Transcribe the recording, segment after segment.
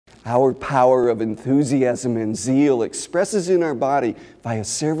Our power of enthusiasm and zeal expresses in our body via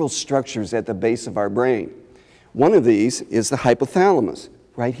several structures at the base of our brain. One of these is the hypothalamus,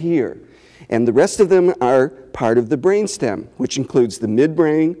 right here. And the rest of them are part of the brainstem, which includes the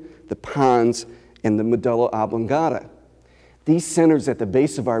midbrain, the pons, and the medulla oblongata. These centers at the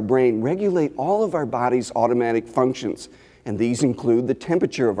base of our brain regulate all of our body's automatic functions, and these include the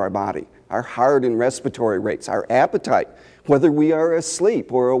temperature of our body, our heart and respiratory rates, our appetite, whether we are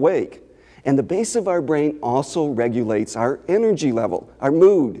asleep or awake. And the base of our brain also regulates our energy level, our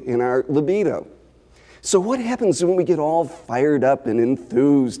mood, and our libido. So what happens when we get all fired up and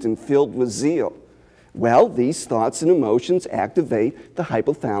enthused and filled with zeal? Well, these thoughts and emotions activate the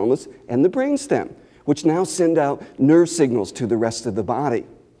hypothalamus and the brainstem, which now send out nerve signals to the rest of the body.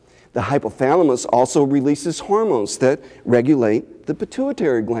 The hypothalamus also releases hormones that regulate the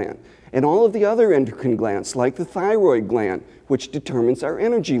pituitary gland and all of the other endocrine glands, like the thyroid gland, which determines our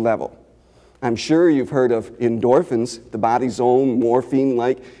energy level. I'm sure you've heard of endorphins, the body's own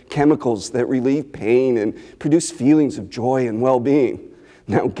morphine-like chemicals that relieve pain and produce feelings of joy and well-being.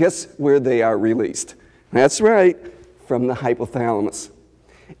 Now, guess where they are released? That's right, from the hypothalamus.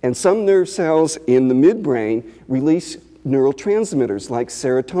 And some nerve cells in the midbrain release neurotransmitters like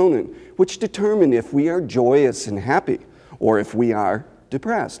serotonin, which determine if we are joyous and happy or if we are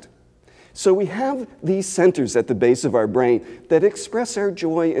depressed. So we have these centers at the base of our brain that express our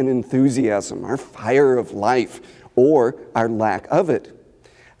joy and enthusiasm, our fire of life, or our lack of it.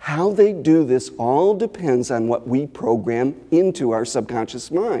 How they do this all depends on what we program into our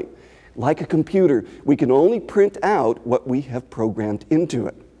subconscious mind. Like a computer, we can only print out what we have programmed into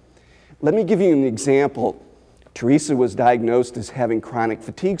it. Let me give you an example. Teresa was diagnosed as having chronic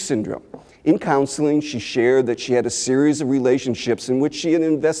fatigue syndrome. In counseling, she shared that she had a series of relationships in which she had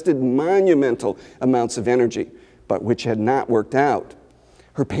invested monumental amounts of energy, but which had not worked out.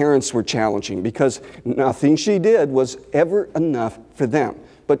 Her parents were challenging because nothing she did was ever enough for them.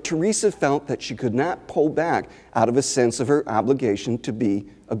 But Teresa felt that she could not pull back out of a sense of her obligation to be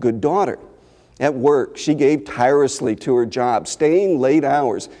a good daughter. At work, she gave tirelessly to her job, staying late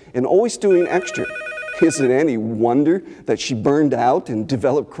hours and always doing extra. Is it any wonder that she burned out and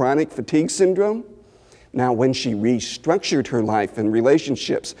developed chronic fatigue syndrome? Now, when she restructured her life and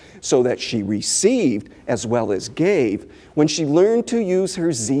relationships so that she received as well as gave, when she learned to use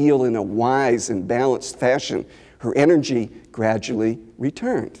her zeal in a wise and balanced fashion, her energy gradually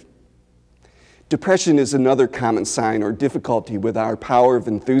returned. Depression is another common sign or difficulty with our power of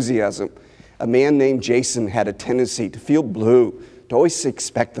enthusiasm. A man named Jason had a tendency to feel blue, to always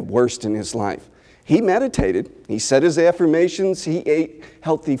expect the worst in his life. He meditated, he said his affirmations, he ate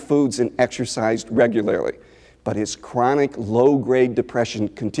healthy foods and exercised regularly. But his chronic low-grade depression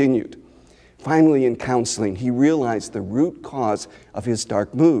continued. Finally, in counseling, he realized the root cause of his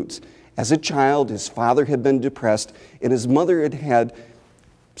dark moods. As a child, his father had been depressed and his mother had had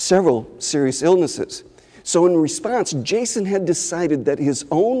several serious illnesses. So in response, Jason had decided that his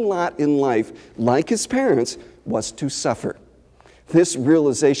own lot in life, like his parents, was to suffer. This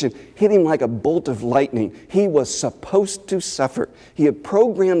realization hit him like a bolt of lightning. He was supposed to suffer. He had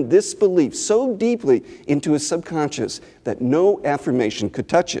programmed this belief so deeply into his subconscious that no affirmation could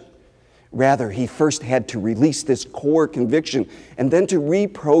touch it. Rather, he first had to release this core conviction and then to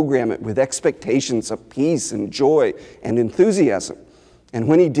reprogram it with expectations of peace and joy and enthusiasm. And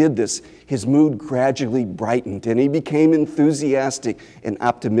when he did this, his mood gradually brightened and he became enthusiastic and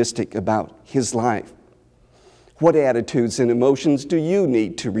optimistic about his life. What attitudes and emotions do you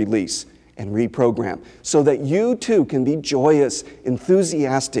need to release and reprogram so that you too can be joyous,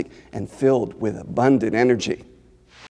 enthusiastic, and filled with abundant energy?